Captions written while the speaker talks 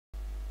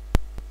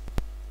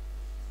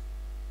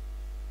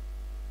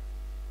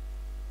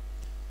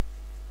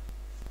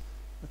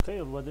Okay,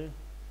 everybody.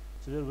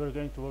 Today we're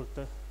going to work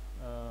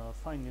how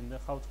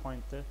to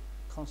find the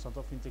constant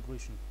of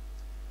integration.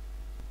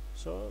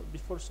 So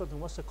before starting,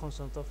 what's the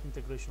constant of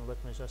integration? Let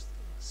me just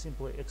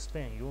simply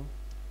explain you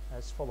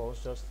as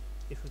follows. Just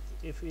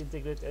if you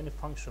integrate any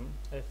function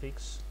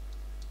fx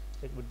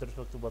with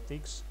respect to what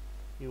x,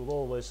 you will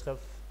always have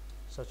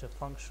such a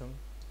function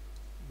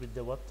with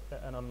the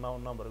an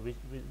unknown number,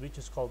 which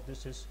is called,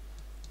 this is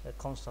a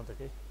constant.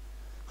 Okay.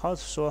 How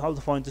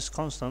to find this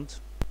constant?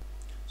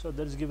 So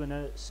there is given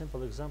a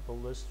simple example.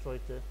 Let's try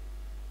to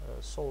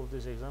solve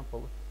this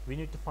example. We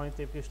need to find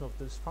the application of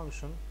this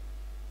function,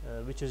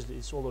 which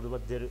is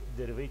already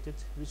derivated,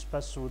 which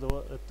passes through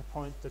at the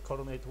point the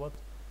coordinate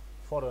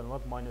 4 and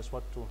minus 2.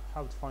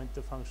 How to find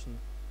the function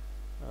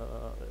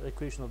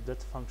equation of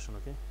that function?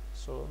 Okay,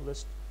 so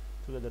let's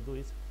together do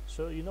it.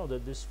 So you know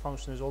that this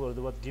function is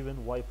already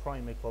given y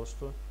prime equals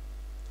to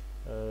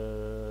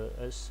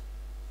as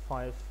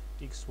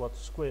 5x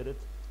squared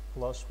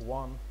plus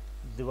 1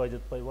 divided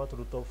by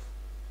root of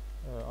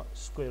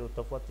square root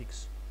of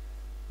x.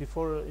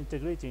 Before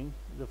integrating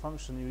the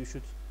function, you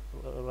should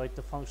write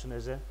the function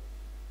as a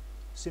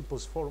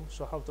simplest form.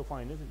 So how to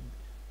find it?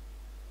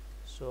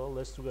 So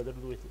let's together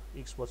do it.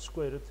 X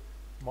squared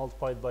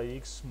multiplied by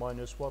x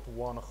minus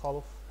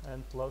 1/2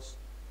 and plus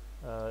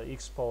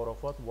x power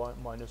of y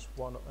minus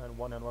 1 and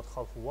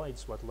 1.5 y.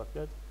 It's like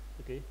that.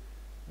 Okay,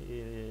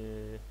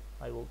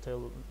 I will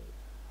tell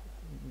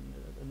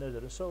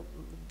another. So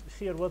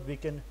here we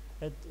can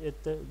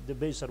at the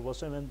base are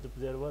 7 and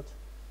they're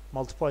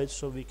multiplied,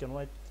 so we can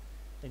write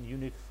in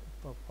unique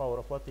power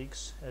of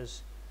x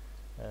as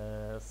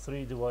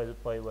 3 divided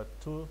by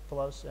 2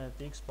 plus and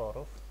x power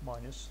of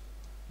minus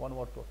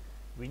 1/2.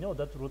 We know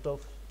that root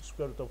of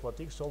square root of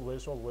x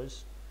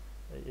always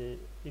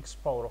x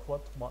power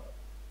of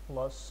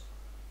plus,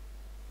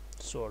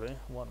 sorry,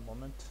 one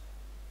moment,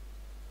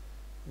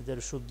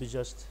 there should be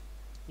just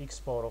x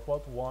power of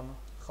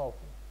 1/2.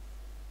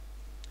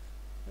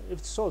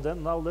 If so,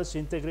 then now let's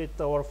integrate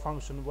our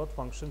function. What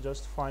function?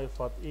 Just 5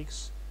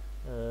 x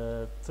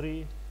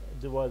 3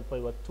 divided by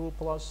 2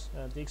 plus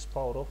and x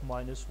power of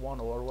minus 1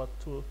 over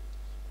 2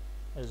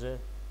 as a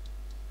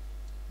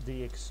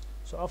dx.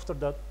 So after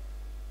that,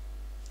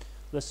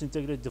 let's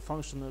integrate the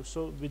function.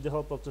 So with the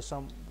help of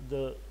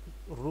the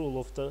rule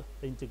of the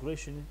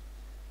integration,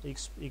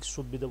 x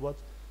should be the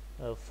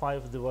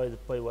 5 divided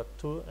by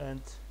 2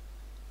 and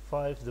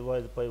 5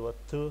 divided by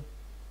 2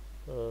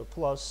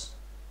 plus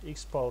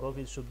x power of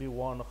it should be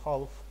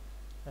 1/2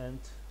 and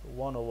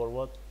 1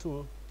 over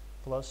 2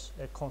 plus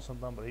a constant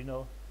number, you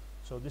know.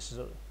 So this is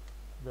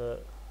the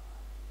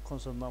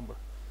constant number.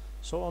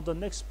 So on the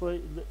next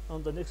plate,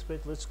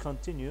 let's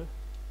continue.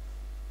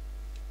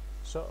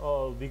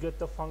 So we get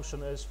the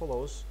function as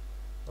follows: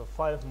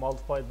 5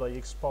 multiplied by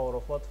x power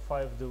of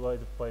 5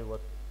 divided by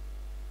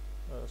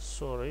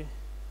sorry,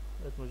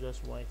 let me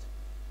just write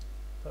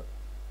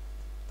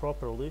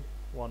properly.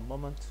 One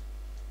moment.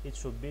 It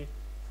should be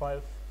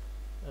 5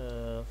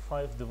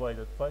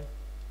 divided by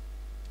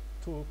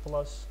 2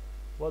 plus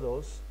what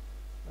else?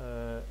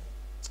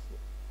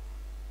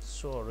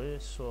 Sorry,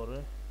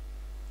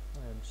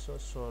 I am so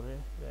sorry,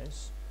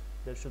 guys.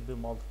 There should be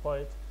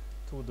multiplied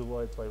 2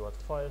 divided by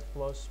 5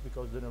 plus,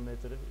 because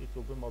denominator it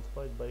will be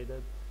multiplied by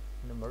the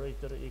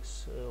numerator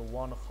x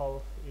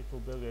 1/2. It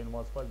will be again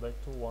multiplied by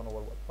 2 1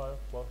 over 5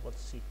 plus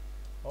c.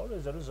 Or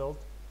as a result,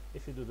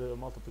 if you do the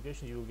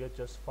multiplication, you will get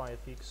just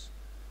 5x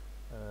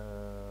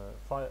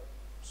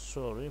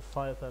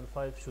 5 and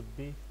 5 should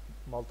be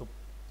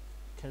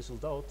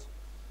cancelled out.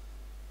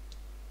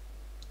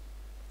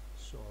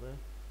 Sorry,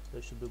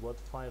 there should be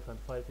 5 and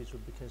 5 it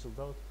should be cancelled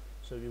out.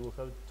 So we will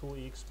have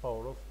 2x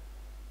power of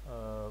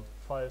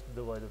 5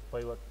 divided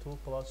by 2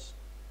 plus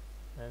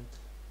and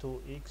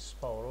 2x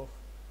power of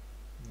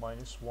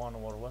minus 1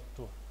 over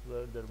 2,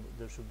 where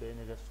there should be a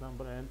negative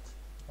number and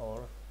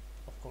or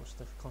of course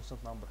the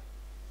constant number.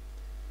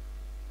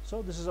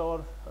 So this is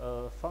our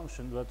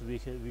function that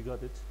we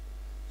got it.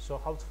 So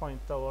how to find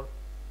our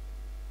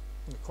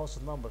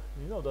constant number?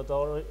 You know that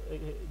our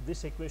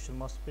this equation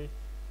must be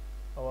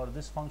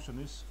this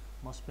function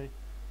must be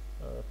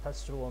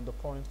passed through on the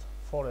point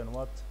 4 and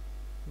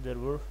there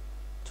were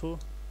 2,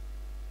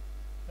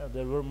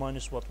 there were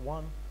minus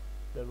 1,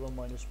 there were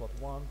minus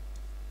 1.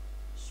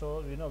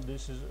 So you know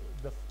this is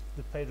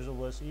the pair is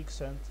always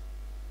x and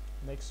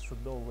next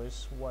should be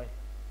always y.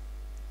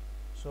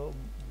 So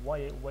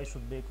y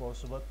should be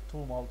equals to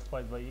 2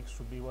 multiplied by x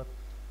should be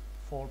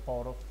 4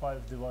 power of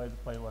 5 divided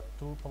by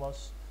 2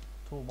 plus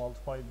 2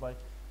 multiplied by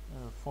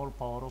 4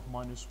 power of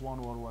minus 1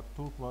 over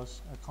 2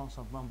 plus a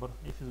constant number.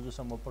 If you do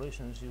some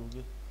operations, you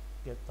will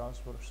get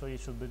transfer. So it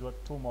should be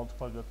 2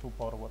 multiplied by 2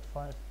 power of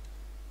 5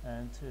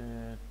 and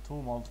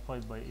 2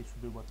 multiplied by it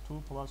should be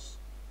 2 plus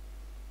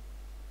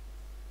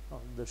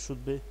there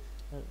should be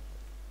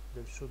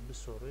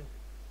sorry,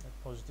 a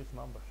positive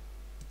number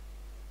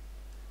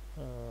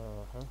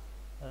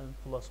and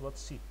plus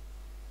c.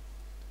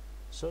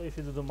 So if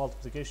you do the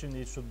multiplication,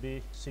 it should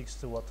be 6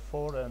 to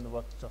 4 and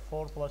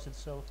 4 plus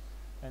itself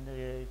and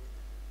a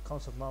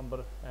constant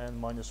number and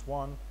minus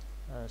 1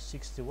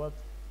 60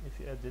 if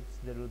you add it,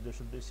 there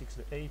should be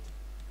 68.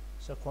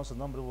 So constant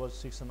number was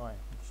 69.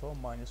 So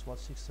minus what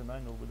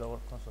 69 will be our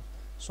constant.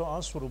 So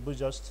answer will be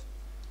just,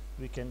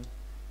 we can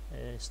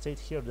state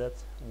here that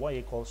y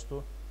equals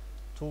to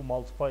 2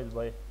 multiplied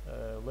by,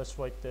 let's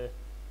write the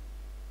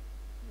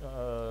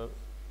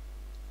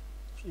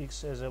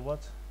x as a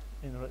what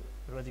in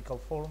radical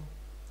form,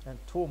 and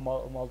 2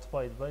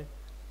 multiplied by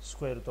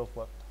square root of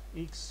what,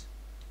 x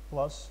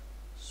plus,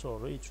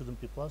 sorry, it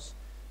shouldn't be plus,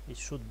 it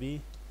should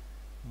be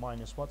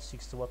minus what,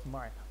 60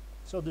 9.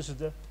 So this is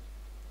the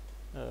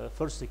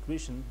first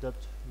equation that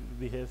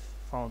we have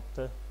found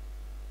the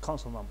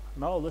constant number.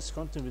 Now let's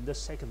continue with the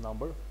second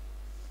number.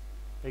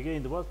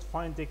 Again, what,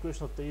 find the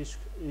equation of the each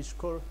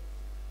curve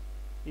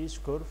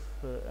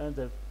and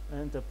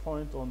the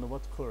point on the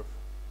what curve,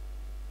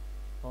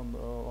 on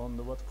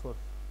the what curve,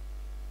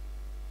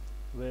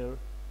 where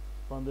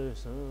on the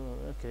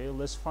okay,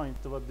 let's find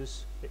what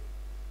this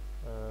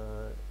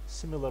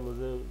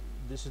similarly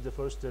this is the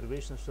first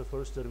derivation. So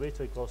first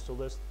derivative equals to,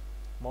 let's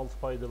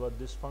multiply the what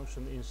this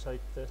function inside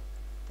the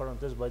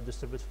parenthesis by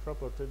distributive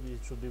property.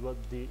 It should be what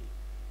the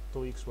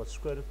 2x what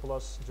squared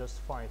plus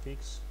just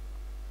 5x.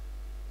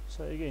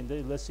 So again,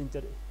 let's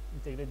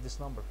integrate this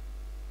number,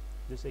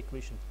 this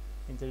equation.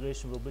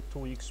 Integration will be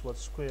 2x what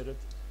squared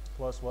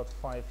plus what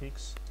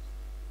 5x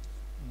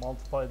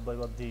multiplied by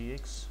what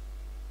dx.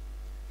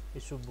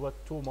 It should be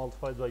what 2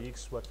 multiplied by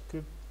x what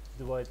cube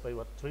divided by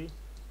what 3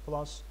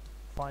 plus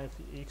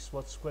 5x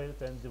what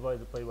squared and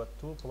divided by what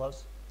 2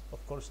 plus,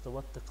 of course, the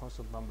what, the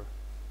constant number.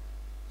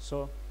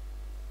 So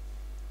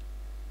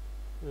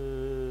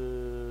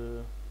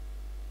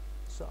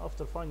so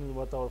after finding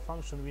what our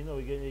function, we know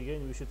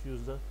again we should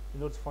use the,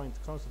 in order to find the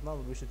constant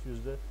number, we should use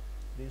the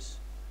this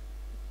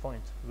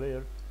point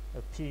where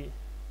p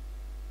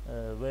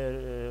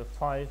where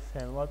 5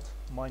 and what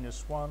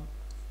minus 1,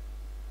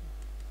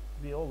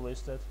 we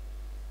always that,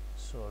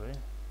 sorry,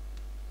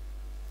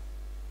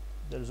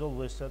 there is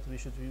always that we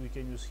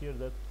can use here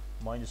that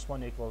minus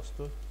 1 equals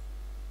to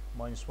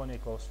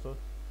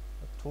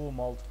 2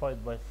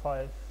 multiplied by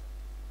 5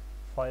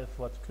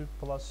 what cube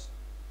plus,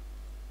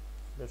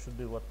 there should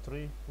be what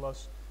 3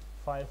 plus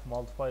 5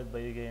 multiplied by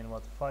again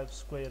what 5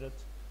 squared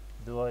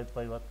divided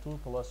by what 2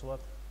 plus what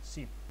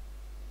c.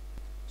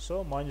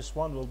 So minus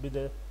 1 will be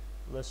the,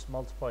 let's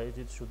multiply it,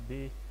 it should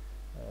be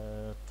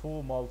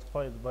 2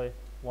 multiplied by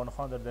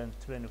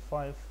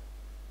 125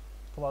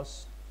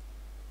 plus,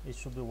 it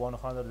should be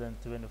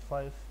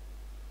 125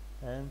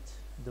 and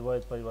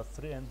divided by what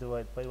 3 and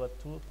divided by what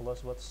 2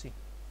 plus what c.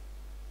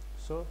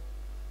 So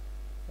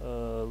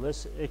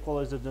let's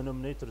equalize the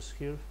denominators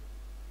here.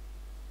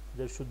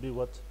 There should be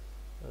what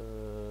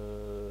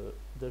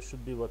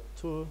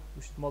 2,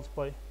 we should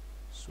multiply,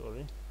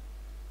 sorry,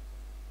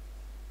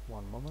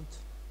 one moment,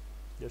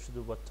 there should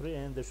be what 3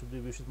 and there should be,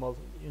 we should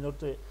in order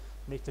to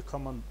make the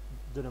common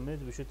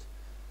denominator, we should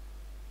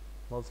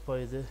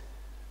multiply the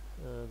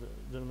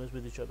denominators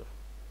with each other.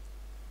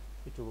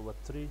 It will be what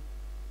 3,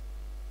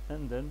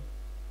 and then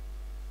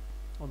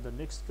on the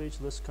next page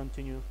let's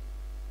continue.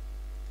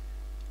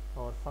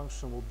 Our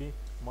function will be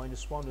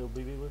minus 1 will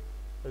be,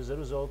 as a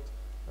result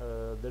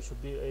there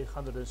should be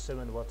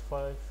 807 what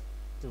 5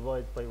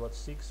 divided by what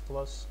 6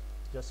 plus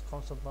just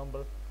constant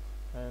number,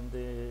 and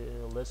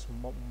less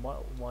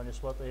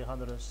minus what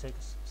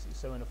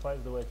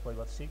 875 divided by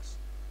what 6.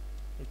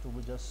 It will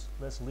be just,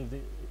 let's leave the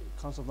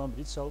constant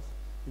number itself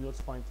in order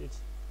to find it.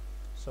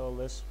 So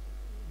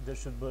there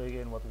should be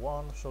again what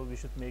 1, so we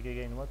should make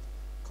again what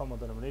common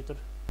denominator.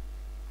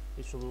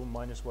 It should be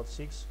minus what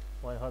 6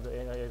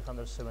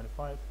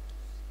 875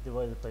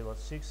 divided by what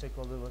 6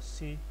 equal to what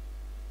c.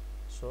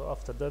 So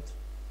after that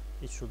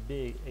it should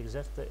be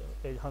exactly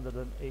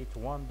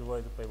 881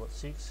 divided by what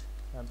 6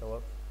 and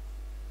our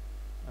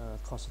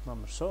constant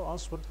number. So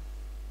answer,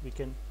 we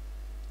can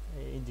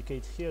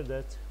indicate here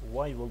that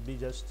y will be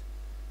just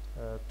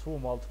 2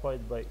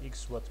 multiplied by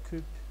x what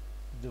cube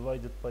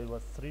divided by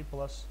what 3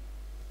 plus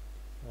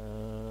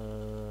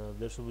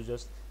there should be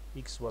just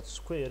x what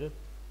squared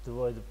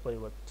divided by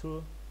what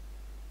 2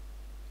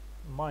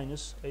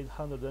 minus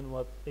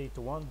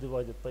 881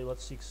 divided by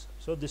what 6.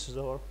 So this is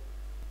our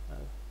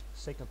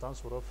second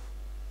answer of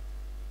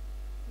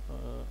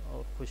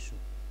our question.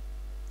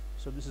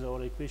 So this is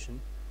our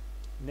equation.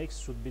 Next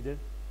should be the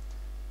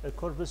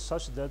curve is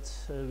such that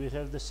we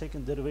have the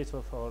second derivative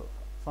of our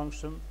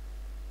function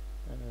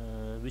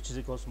which is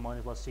equals to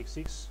minus what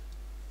 6x,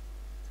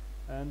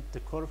 and the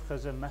curve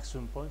has a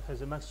maximum point.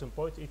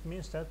 It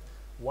means that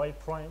y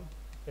prime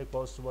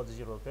equals to what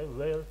 0, okay,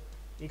 where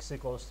x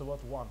equals to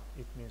what 1.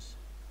 It means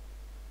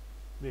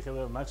we have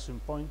a maximum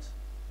point,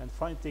 and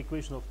find the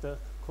equation of the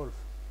curve.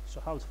 So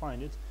how to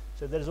find it?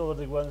 So there is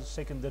already one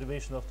second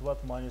derivation of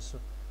what minus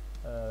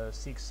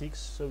 6x.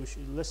 So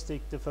let's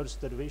take the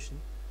first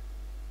derivation.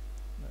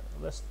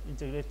 Let's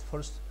integrate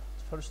first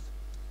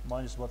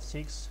minus what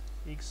 6x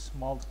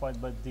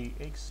multiplied by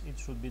dx. It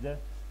should be the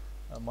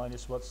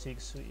minus what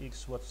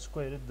 6x what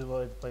squared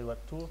divided by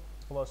what 2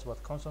 plus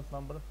what constant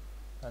number,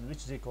 and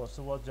which is equals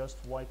to what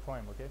just y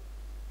prime. Okay,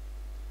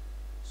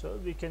 so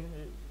we can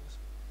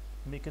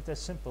make it as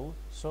simple.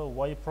 So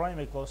y prime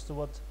equals to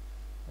what?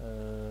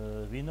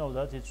 We know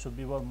that it should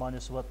be what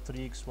minus what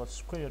 3x what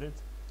squared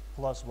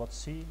plus what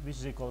c, which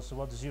is equals to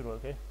what 0.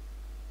 Okay,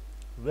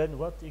 when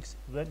what x,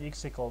 when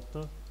x equal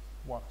to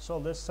 1. So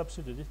let's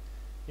substitute it.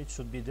 It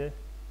should be the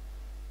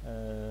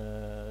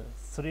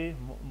 3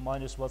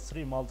 minus what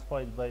 3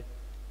 multiplied by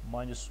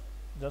minus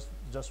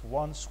just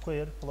 1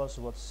 square plus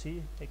what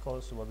c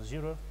equals to what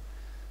 0.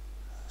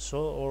 So,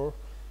 or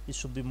it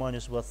should be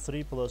minus what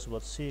 3 plus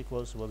what c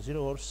equals to what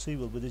 0, or c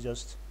will be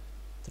just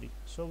 3.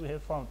 So we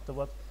have found the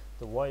what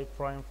the y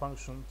prime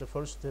function, the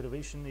first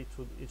derivation.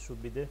 It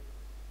should be the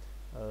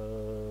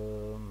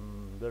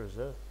there is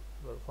a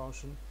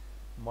function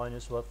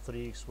minus what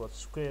 3x what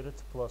squared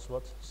plus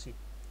what c.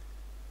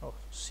 Oh,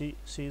 c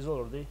is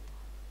already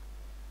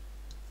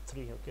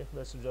 3. Okay,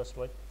 let's just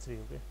write 3.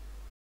 Okay,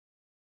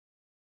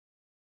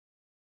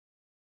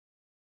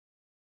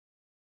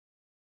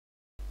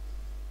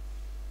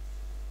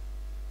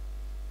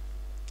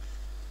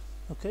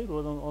 okay,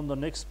 well, on the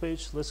next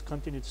page let's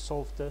continue to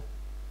solve the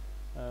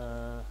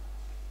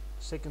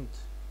second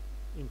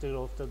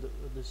integral of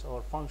this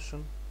our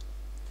function.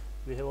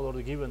 We have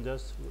already given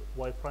this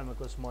y prime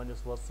equals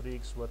minus what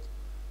 3x what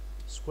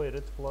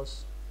squared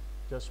plus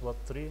just what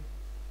 3.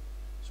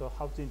 So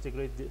how to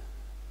integrate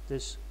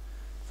this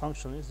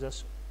function is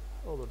just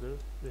over there.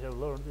 We have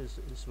learned is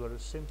very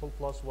simple.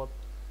 Plus what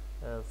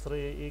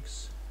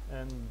 3x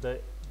and the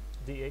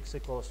dx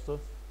equals to,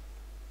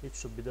 it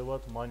should be the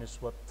what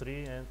minus what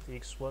 3 and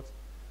x what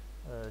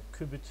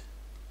cubed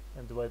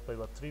and divided by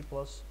what 3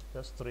 plus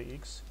just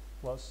 3x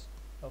plus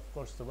of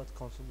course the what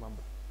constant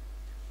number.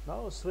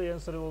 Now 3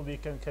 and 3 will be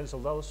can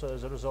cancel out, so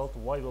as a result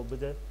y will be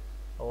the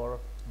or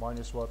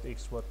minus what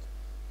x what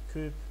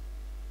cube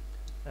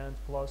and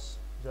plus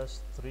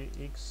just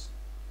 3x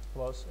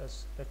plus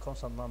as a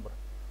constant number.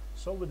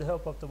 So with the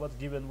help of the what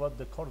given what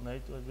the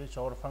coordinate which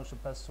our function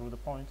passes through the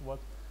point what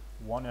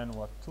 1 and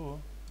what 2,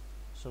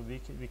 so we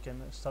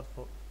can start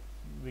for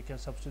we can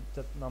substitute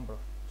that number.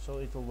 So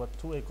it will what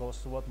 2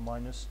 equals to what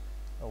minus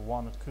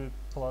 1 cube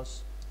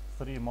plus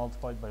 3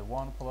 multiplied by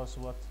 1 plus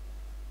what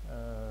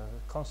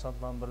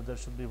constant number. There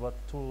should be what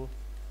 2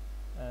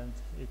 and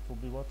it will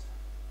be what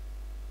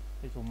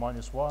it will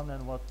minus 1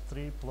 and what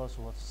 3 plus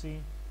what c.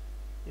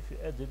 If you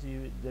add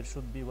it, there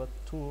should be what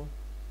 2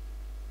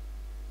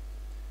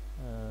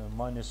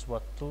 minus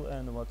what 2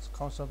 and what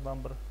constant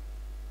number,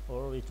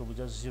 or it will be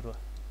just 0.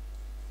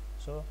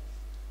 So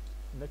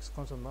next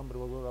constant number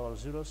will be our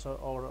 0. So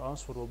our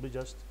answer will be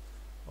just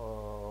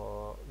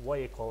y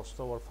equals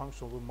to our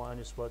function will be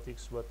minus what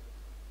x what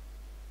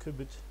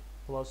cubed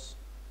plus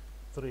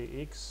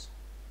 3x.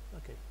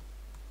 Okay,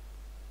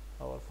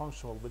 our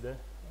function will be the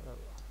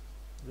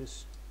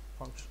this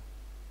function.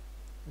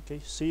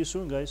 Okay, see you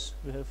soon guys,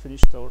 we have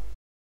finished our